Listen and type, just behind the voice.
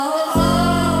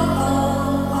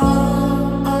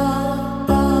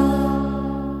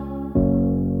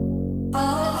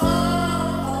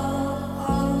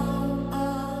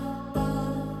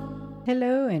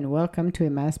welcome to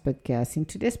Emma's podcast. In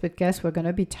today's podcast, we're going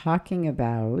to be talking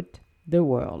about the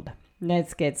world.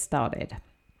 Let's get started.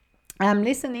 I'm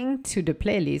listening to the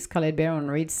playlist Colette Baron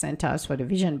Reid sent us for the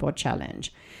Vision Board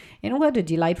Challenge. And what a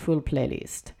delightful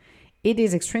playlist. It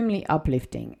is extremely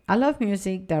uplifting. I love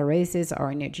music that raises our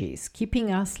energies,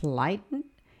 keeping us lightened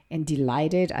and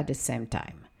delighted at the same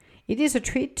time. It is a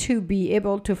treat to be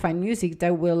able to find music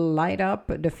that will light up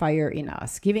the fire in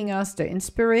us, giving us the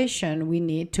inspiration we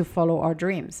need to follow our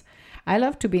dreams. I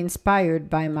love to be inspired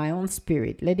by my own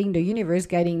spirit, letting the universe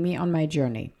guiding me on my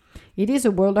journey. It is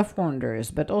a world of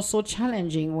wonders, but also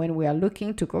challenging when we are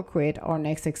looking to co-create our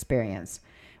next experience.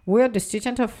 We're the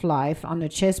student of life on the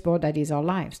chessboard that is our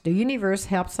lives. The universe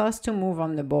helps us to move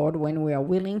on the board when we are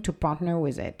willing to partner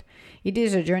with it. It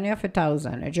is a journey of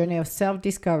 1,000, a journey of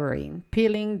self-discovery,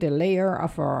 peeling the layer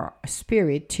of our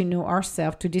spirit to know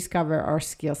ourselves, to discover our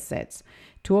skill sets,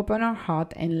 to open our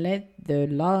heart and let the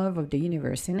love of the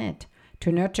universe in it,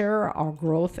 to nurture our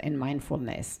growth and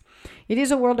mindfulness. It is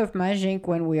a world of magic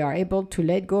when we are able to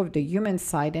let go of the human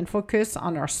side and focus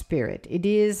on our spirit. It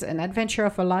is an adventure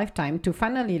of a lifetime to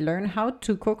finally learn how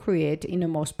to co-create in the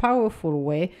most powerful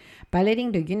way by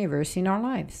letting the universe in our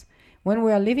lives. When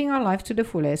we are living our life to the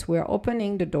fullest, we are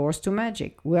opening the doors to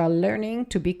magic. We are learning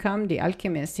to become the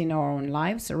alchemist in our own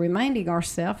lives, reminding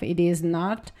ourselves it is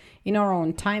not in our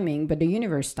own timing, but the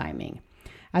universe timing.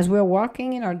 As we are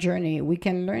walking in our journey, we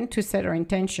can learn to set our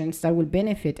intentions that will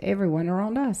benefit everyone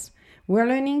around us. We are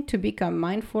learning to become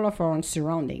mindful of our own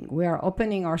surrounding. We are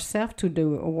opening ourselves to the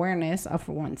awareness of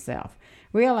oneself,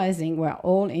 realizing we are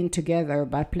all in together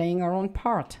by playing our own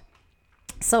part.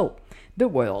 So, the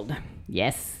world.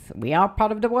 Yes, we are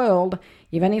part of the world.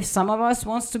 Even if some of us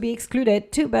wants to be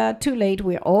excluded, too bad, too late,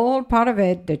 we're all part of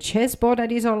it, the chessboard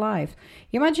that is our life.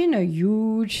 Imagine a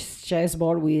huge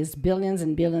chessboard with billions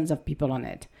and billions of people on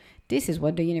it. This is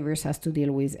what the universe has to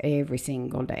deal with every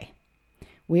single day.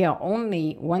 We are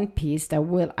only one piece that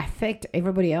will affect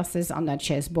everybody else's on that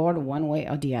chessboard one way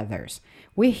or the others.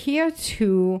 We're here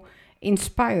to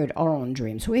inspire our own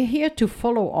dreams. We're here to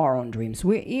follow our own dreams.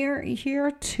 We're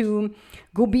here to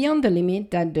go beyond the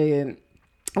limit that the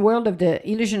world of the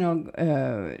illusional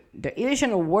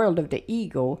world of the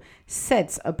ego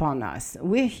sets upon us.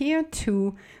 We're here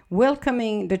to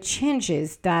welcoming the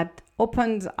changes that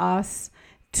opens us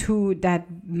to that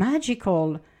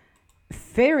magical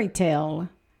fairy tale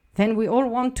then we all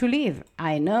want to live.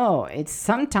 I know it's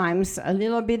sometimes a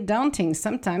little bit daunting.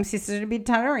 Sometimes it's a little bit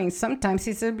tiring. Sometimes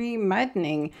it's a little bit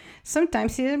maddening.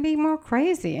 Sometimes it's a little bit more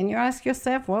crazy. And you ask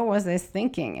yourself, what was I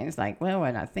thinking? And it's like, well,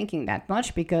 we're not thinking that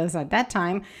much because at that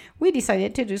time we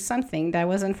decided to do something that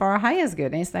wasn't for our highest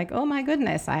good. And it's like, oh my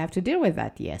goodness, I have to deal with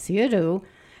that. Yes, you do.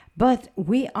 But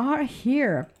we are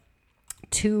here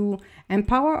to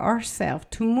empower ourselves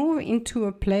to move into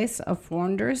a place of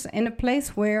wonders and a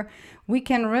place where we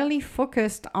can really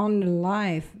focus on the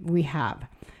life we have,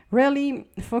 really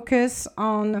focus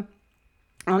on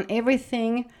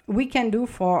everything we can do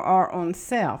for our own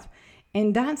self.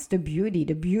 And that's the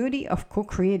beauty of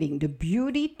co-creating, the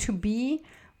beauty to be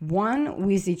one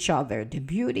with each other, the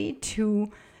beauty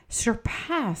to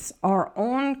surpass our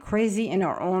own crazy and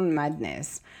our own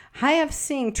madness. I have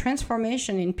seen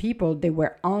transformation in people. They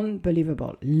were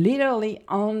unbelievable, literally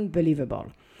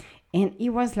unbelievable. And it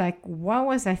was like, what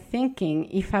was I thinking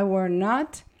if I were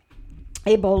not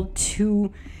able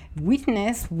to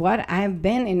witness what I've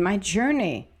been in my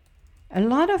journey? A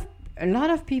lot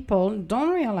of people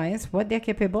don't realize what they're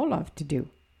capable of to do.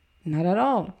 Not at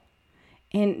all.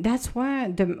 And that's why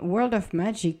the world of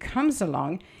magic comes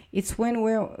along. It's when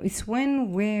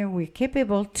we're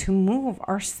capable to move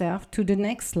ourselves to the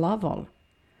next level.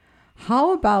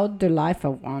 How about the life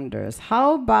of wonders?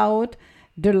 How about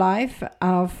the life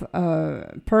of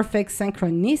perfect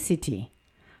synchronicity?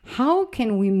 How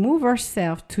can we move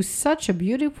ourselves to such a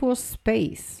beautiful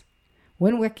space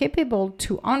when we're capable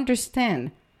to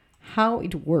understand how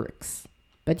it works?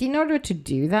 But in order to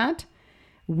do that,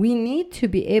 we need to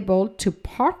be able to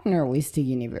partner with the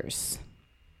universe.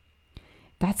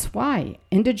 That's why.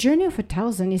 And the journey of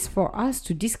 1,000 is for us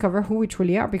to discover who we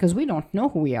truly are, because we don't know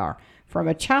who we are. From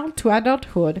a child to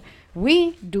adulthood,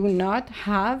 we do not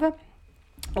have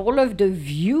all of the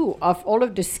view of all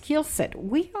of the skill set.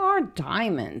 We are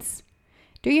diamonds.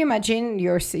 Do you imagine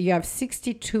you have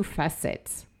 62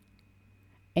 facets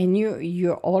and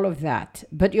you're all of that,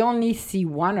 but you only see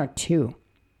one or two?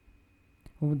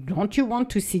 Don't you want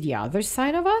to see the other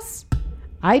side of us?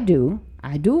 I do.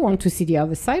 I do want to see the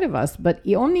other side of us, but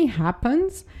it only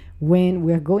happens when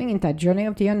we're going into that journey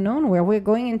of the unknown, where we're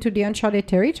going into the uncharted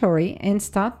territory and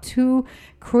start to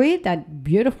create that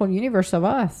beautiful universe of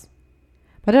us.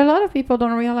 But a lot of people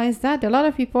don't realize that. A lot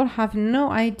of people have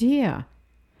no idea.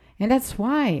 And that's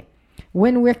why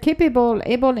when we're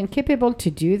able and capable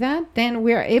to do that, then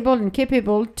we're able and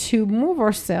capable to move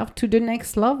ourselves to the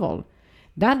next level.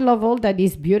 That level that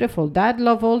is beautiful, that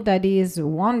level that is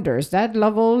wonders, that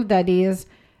level that is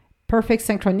perfect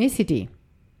synchronicity.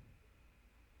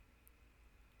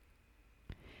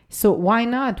 So why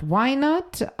not? Why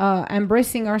not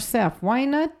embracing ourselves? Why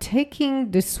not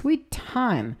taking the sweet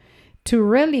time to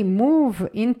really move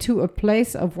into a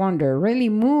place of wonder, really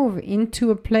move into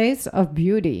a place of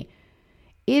beauty?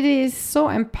 It is so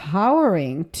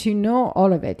empowering to know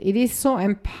all of it. It is so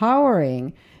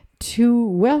empowering to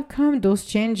welcome those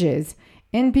changes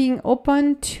and being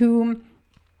open to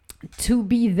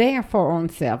be there for our own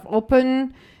self,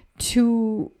 open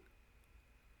to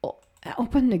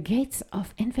open the gates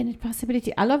of infinite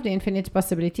possibility. I love the infinite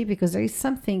possibility because there is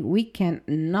something we can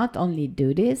not only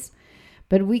do this,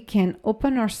 but we can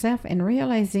open ourselves and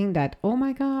realizing that, oh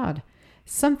my God,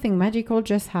 something magical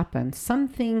just happened.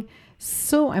 Something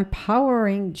so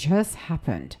empowering just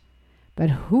happened. But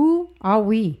who are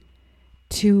we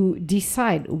to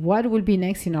decide what will be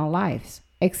next in our lives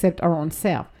except our own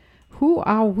self? Who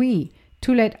are we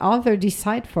to let others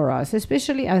decide for us,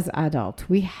 especially as adults?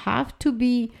 We have to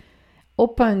be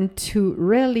open to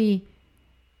really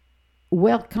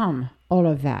welcome all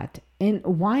of that. And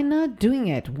why not doing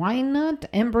it? Why not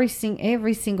embracing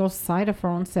every single side of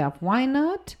our own self? Why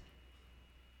not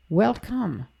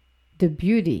welcome the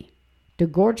beauty, the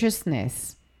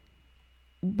gorgeousness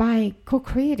by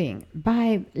co-creating,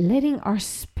 by letting our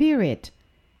spirit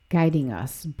guiding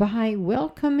us, by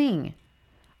welcoming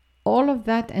all of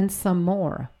that and some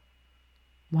more?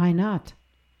 Why not?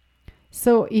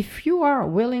 So if you are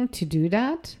willing to do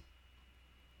that,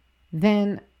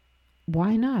 then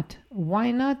why not?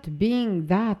 Why not being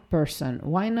that person?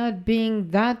 Why not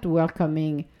being that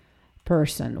welcoming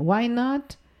person? Why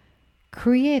not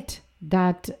create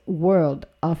that world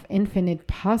of infinite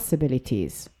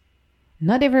possibilities?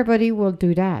 Not everybody will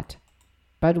do that,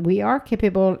 but we are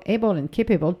able and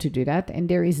capable to do that, and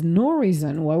there is no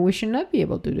reason why we should not be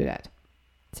able to do that.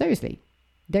 Seriously,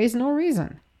 there is no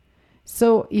reason.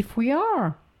 So if we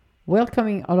are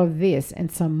welcoming all of this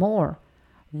and some more,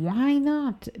 why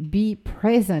not be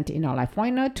present in our life? Why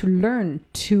not to learn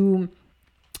to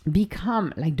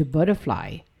become like the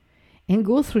butterfly and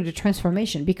go through the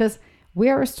transformation? Because we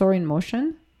are a story in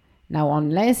motion. Now,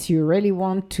 unless you really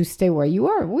want to stay where you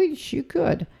are, which you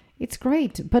could, it's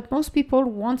great. But most people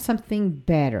want something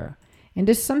better. And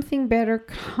the something better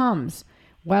comes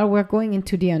while we're going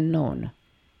into the unknown.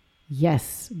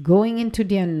 Yes, going into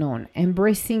the unknown,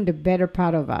 embracing the better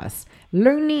part of us,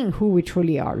 learning who we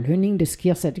truly are, learning the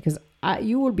skill set, because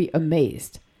you will be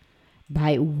amazed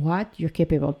by what you're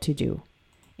capable to do.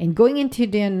 And going into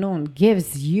the unknown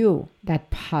gives you that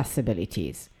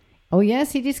possibilities. Oh,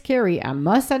 yes, it is scary. I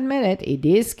must admit it. It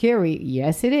is scary.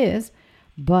 Yes, it is.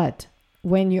 But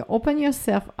when you open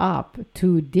yourself up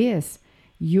to this,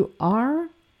 you are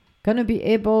going to be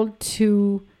able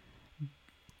to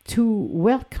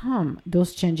welcome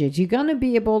those changes. You're going to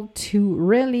be able to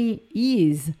really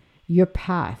ease your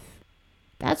path.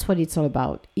 That's what it's all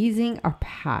about, easing our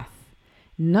path.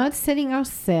 Not setting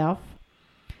ourselves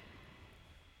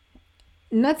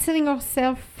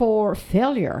for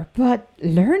failure, but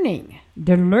learning.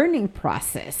 The learning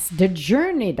process, the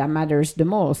journey that matters the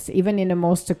most, even in the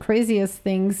most craziest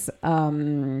things.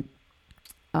 Then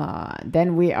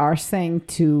we are saying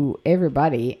to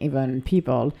everybody, even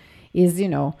people, is,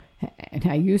 and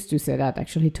I used to say that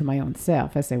actually to my own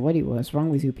self. I say, what's wrong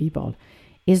with you people?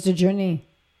 Is the journey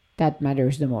that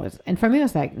matters the most. And for me, I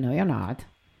was like, no, you're not.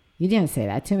 You didn't say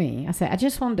that to me. I said,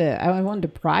 I want the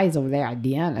prize over there at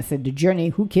the end. I said, the journey,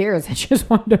 who cares? I just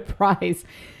want the prize.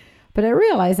 But I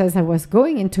realized as I was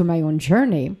going into my own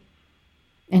journey,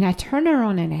 and I turn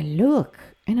around and I look,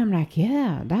 and I'm like,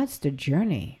 yeah, that's the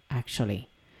journey, actually.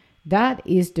 That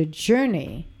is the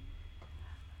journey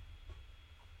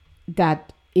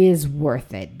that is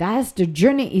worth it. That's the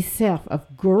journey itself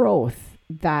of growth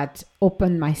that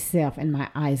opened myself and my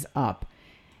eyes up.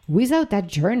 Without that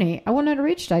journey, I would not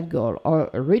reach that goal or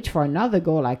reach for another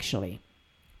goal, actually.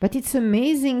 But it's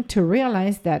amazing to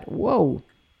realize that, whoa,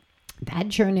 that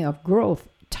journey of growth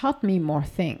taught me more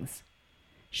things,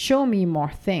 show me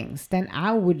more things than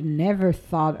I would never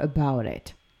thought about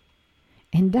it.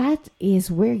 And that is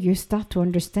where you start to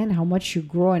understand how much you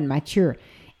grow and mature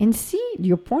and see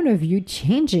your point of view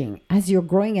changing as you're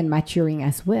growing and maturing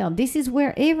as well. This is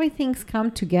where everything's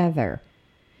come together.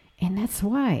 And that's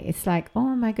why it's like,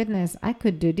 oh my goodness, I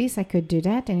could do this, I could do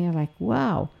that. And you're like,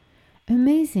 wow,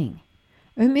 amazing.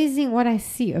 Amazing what I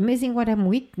see, amazing what I'm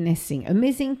witnessing,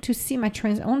 amazing to see my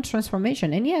own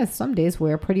transformation. And yes, some days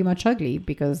were pretty much ugly,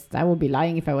 because I would be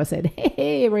lying if I was said,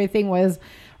 hey, everything was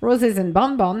roses and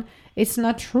bonbon. It's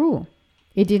not true.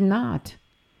 It did not.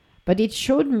 But it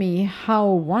showed me how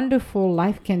wonderful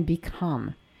life can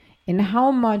become and how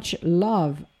much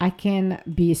love I can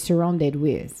be surrounded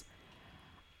with.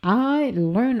 I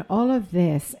learned all of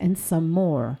this and some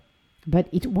more, but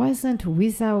it wasn't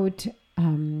without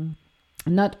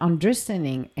not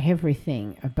understanding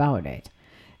everything about it.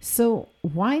 So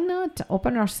why not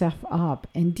open ourselves up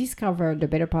and discover the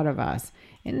better part of us?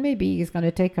 And maybe it's going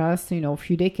to take us, a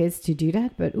few decades to do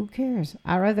that, but who cares?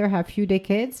 I'd rather have few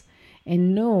decades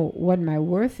and know what my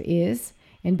worth is,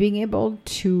 and being able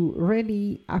to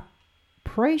really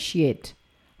appreciate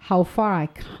how far I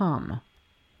come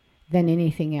than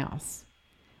anything else.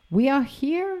 We are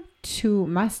here to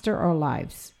master our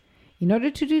lives. In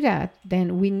order to do that,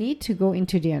 then we need to go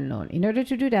into the unknown. In order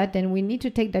to do that, then we need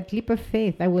to take that leap of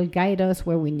faith that will guide us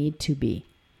where we need to be.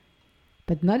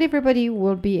 But not everybody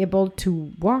will be able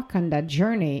to walk on that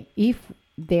journey if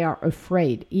they are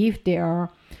afraid, if they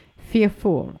are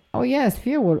fearful. Oh yes,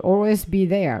 fear will always be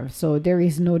there, so there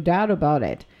is no doubt about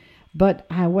it. But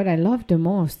what I love the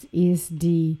most is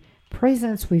the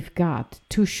presence we've got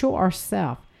to show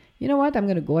ourselves, you know what, I'm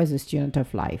going to go as a student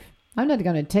of life. I'm not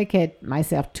going to take it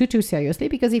myself too seriously,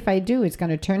 because if I do, it's going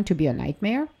to turn to be a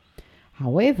nightmare.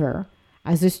 However,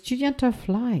 as a student of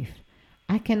life,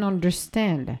 I can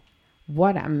understand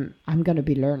what I'm going to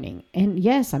be learning. And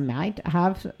yes, I might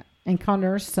have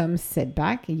encounter some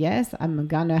setback. Yes, I'm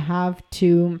going to have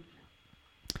to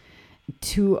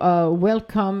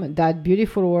welcome that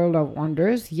beautiful world of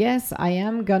wonders. Yes, I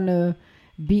am going to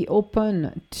be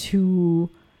open to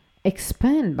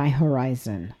expand my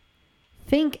horizon.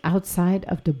 Think outside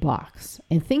of the box.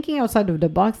 And thinking outside of the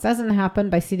box doesn't happen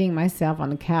by sitting myself on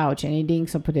the couch and eating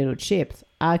some potato chips.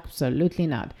 Absolutely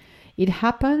not. It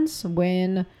happens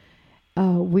when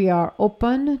we are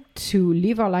open to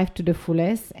live our life to the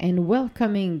fullest and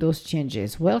welcoming those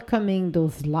changes, welcoming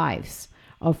those lives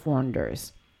of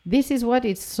wonders. This is what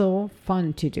it's so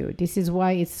fun to do. This is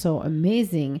why it's so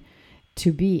amazing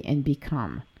to be and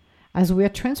become. As we are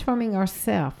transforming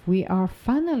ourselves, we are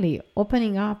finally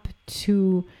opening up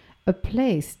to a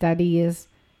place that is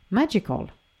magical,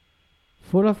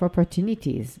 full of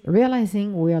opportunities,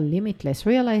 realizing we are limitless,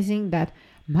 realizing that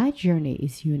my journey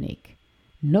is unique.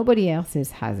 Nobody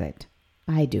else's has it.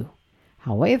 I do.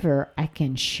 However, I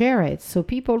can share it so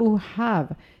people who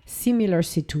have similar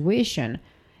situation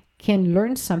can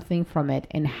learn something from it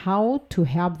and how to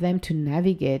help them to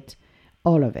navigate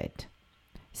all of it.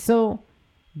 So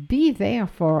be there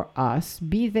for us.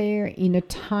 Be there in a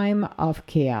time of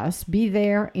chaos. Be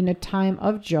there in a time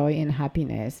of joy and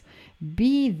happiness.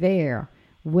 Be there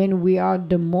when we are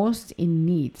the most in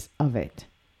need of it.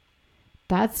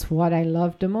 That's what I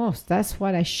love the most. That's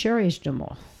what I cherish the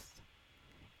most.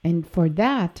 And for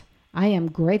that, I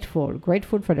am grateful.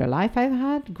 Grateful for the life I've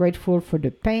had. Grateful for the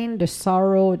pain, the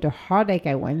sorrow, the heartache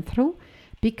I went through.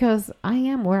 Because I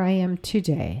am where I am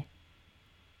today.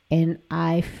 And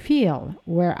I feel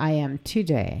where I am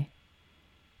today.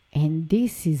 And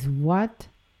this is what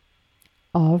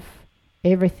of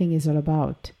everything is all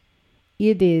about.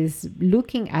 It is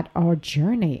looking at our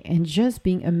journey and just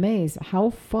being amazed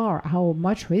how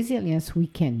much resilience we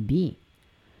can be.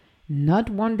 Not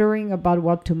wondering about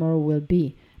what tomorrow will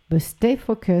be, but stay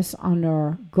focused on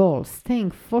our goals,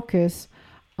 staying focused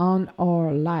on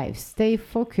our lives, stay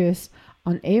focused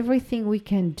on everything we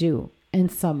can do and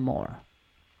some more.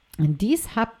 And this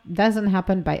doesn't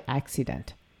happen by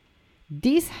accident.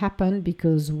 This happened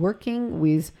because working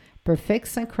with perfect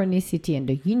synchronicity and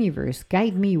the universe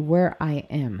guide me where I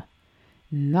am.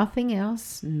 Nothing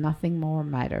else, nothing more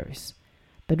matters.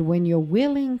 But when you're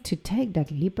willing to take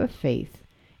that leap of faith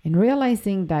and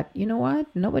realizing that, you know what,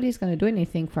 nobody's going to do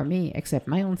anything for me except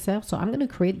my own self, so I'm going to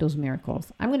create those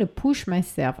miracles. I'm going to push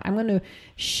myself. I'm going to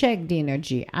shake the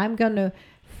energy. I'm going to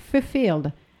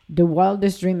fulfill the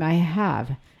wildest dream I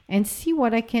have and see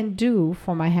what I can do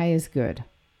for my highest good.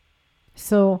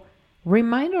 So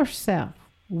remind ourselves,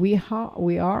 we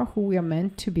are who we are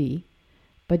meant to be,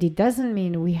 but it doesn't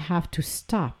mean we have to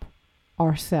stop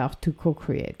ourselves to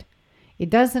co-create. It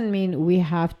doesn't mean we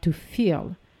have to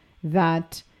feel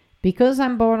that because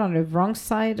I'm born on the wrong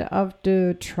side of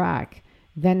the track,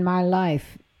 then my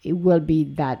life it will be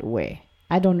that way.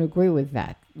 I don't agree with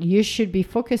that. You should be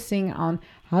focusing on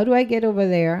how do I get over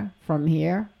there, from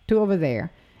here to over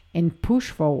there, and push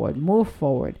forward, move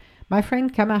forward. My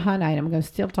friend Kamahana, and I'm going to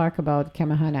still talk about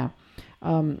Kamahana,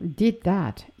 did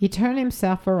that. He turned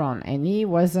himself around, and he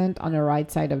wasn't on the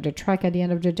right side of the track at the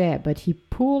end of the day, but he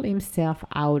pulled himself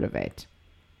out of it.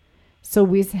 So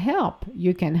with help,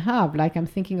 you can have, like I'm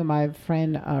thinking of my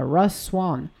friend Russ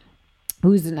Swan,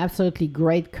 who's an absolutely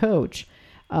great coach.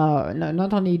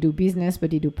 Not only do business,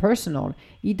 but he do personal.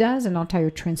 He does an entire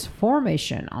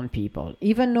transformation on people.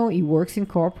 Even though he works in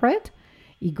corporate,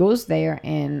 he goes there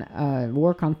and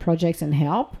work on projects and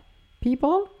help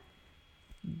people.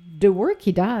 The work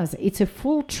he does, it's a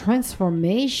full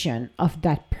transformation of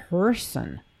that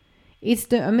person. It's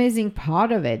the amazing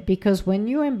part of it, because when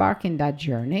you embark in that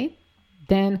journey,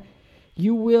 then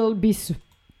you will be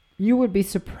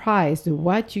surprised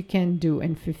what you can do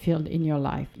and fulfill in your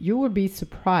life. You will be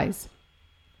surprised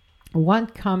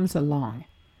what comes along.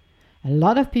 A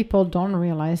lot of people don't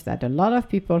realize that. A lot of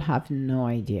people have no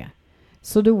idea.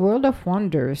 So the world of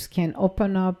wonders can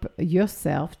open up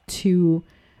yourself to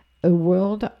a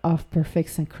world of perfect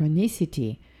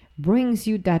synchronicity, brings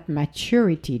you that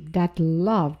maturity, that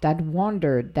love, that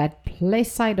wonder, that play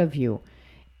side of you,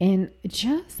 and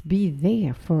just be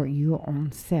there for your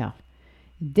own self.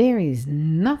 There is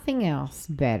nothing else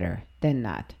better than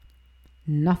that.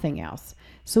 Nothing else.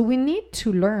 So we need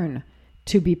to learn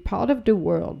to be part of the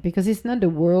world, because it's not the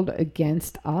world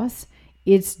against us,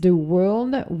 it's the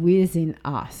world within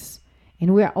us.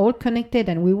 And we are all connected,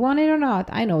 and we want it or not.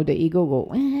 I know the ego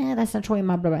go, that's not showing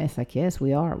my blah, blah. It's like, yes,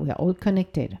 we are. We are all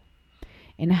connected.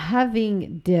 And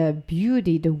having the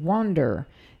beauty, the wonder,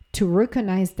 to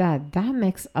recognize that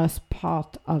makes us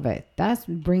part of it. That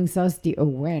brings us the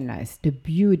awareness, the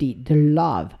beauty, the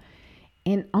love,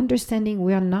 and understanding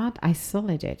we are not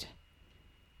isolated.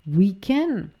 We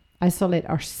can isolate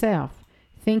ourselves,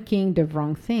 thinking the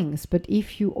wrong things. But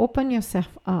if you open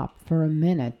yourself up for a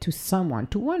minute to someone,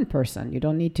 to one person, you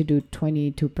don't need to do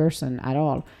 22 person at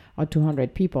all or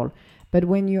 200 people. But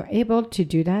when you're able to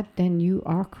do that, then you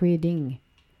are creating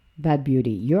that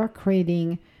beauty. You're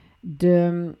creating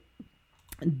the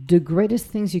greatest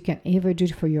things you can ever do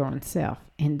for your own self.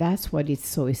 And that's what is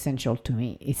so essential to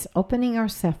me. It's opening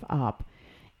ourselves up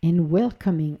and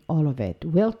welcoming all of it,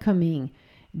 welcoming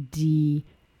the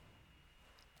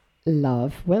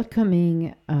love,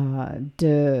 welcoming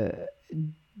the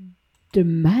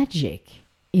magic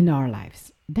in our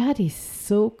lives. That is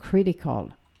so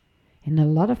critical. And a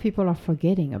lot of people are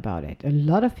forgetting about it. A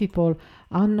lot of people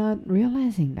are not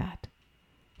realizing that.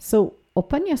 So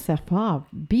open yourself up.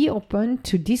 Be open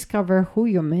to discover who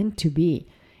you're meant to be.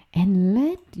 And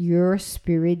let your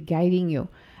spirit guiding you.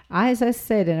 As I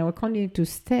said, and I will continue to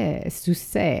say,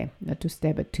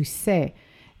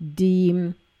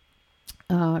 the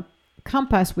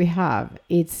compass we have,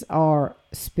 it's our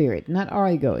spirit, not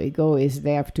our ego. Ego is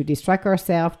there to distract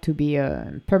ourselves, to be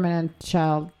a permanent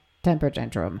child temper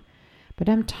tantrum. But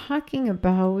I'm talking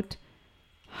about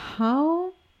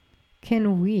how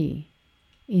can we,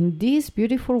 in this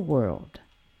beautiful world,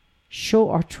 show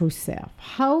our true self?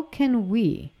 How can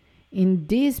we, in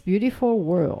this beautiful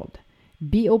world,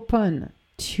 be open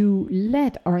to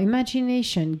let our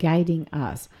imagination guiding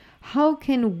us? How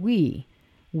can we,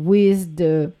 with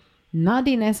the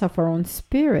naughtiness of our own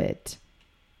spirit,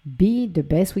 be the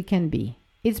best we can be?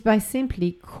 It's by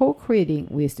simply co-creating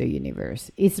with the universe.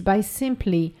 It's by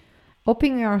simply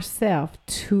opening ourselves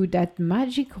to that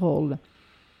magical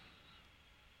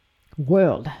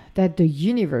world that the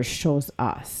universe shows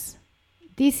us.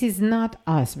 This is not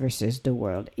us versus the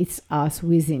world. It's us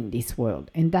within this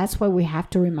world. And that's why we have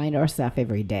to remind ourselves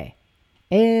every day.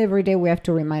 Every day we have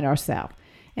to remind ourselves.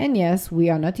 And yes, we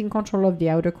are not in control of the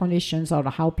outer conditions or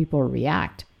how people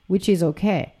react, which is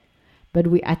okay. But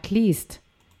we at least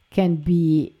can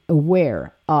be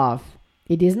aware of,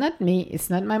 it is not me, it's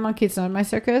not my monkey, it's not my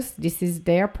circus, this is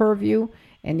their purview.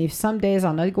 And if some days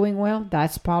are not going well,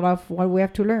 that's part of what we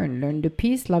have to learn. Learn the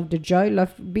peace, love the joy,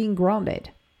 love being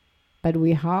grounded. But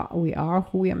we are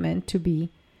who we are meant to be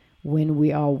when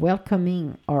we are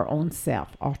welcoming our own self,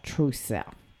 our true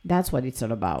self. That's what it's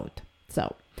all about.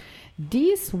 So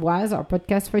this was our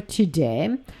podcast for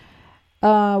today.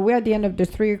 We're at the end of the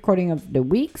 3 recording of the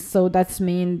week. So that's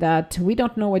mean that we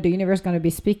don't know what the universe is going to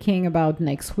be speaking about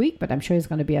next week, but I'm sure it's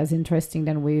going to be as interesting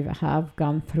than we have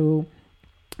gone through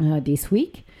this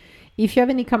week. If you have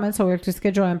any comments or to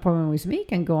schedule an appointment with me, you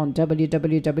can go on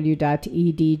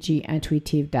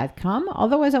www.edgintuitive.com.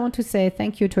 Otherwise, I want to say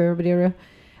thank you to everybody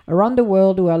around the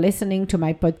world who are listening to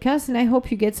my podcast, and I hope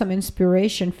you get some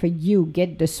inspiration for you,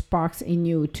 get the sparks in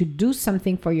you to do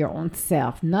something for your own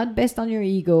self, not based on your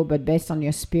ego, but based on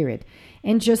your spirit,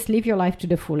 and just live your life to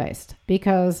the fullest,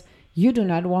 because you do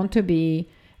not want to be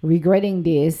regretting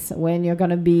this when you're going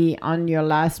to be on your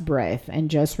last breath and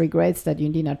just regrets that you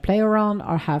did not play around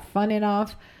or have fun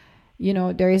enough.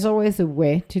 There is always a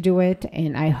way to do it,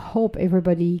 and I hope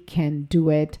everybody can do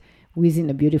it within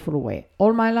a beautiful way.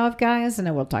 All my love, guys, and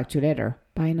I will talk to you later.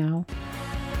 Bye now.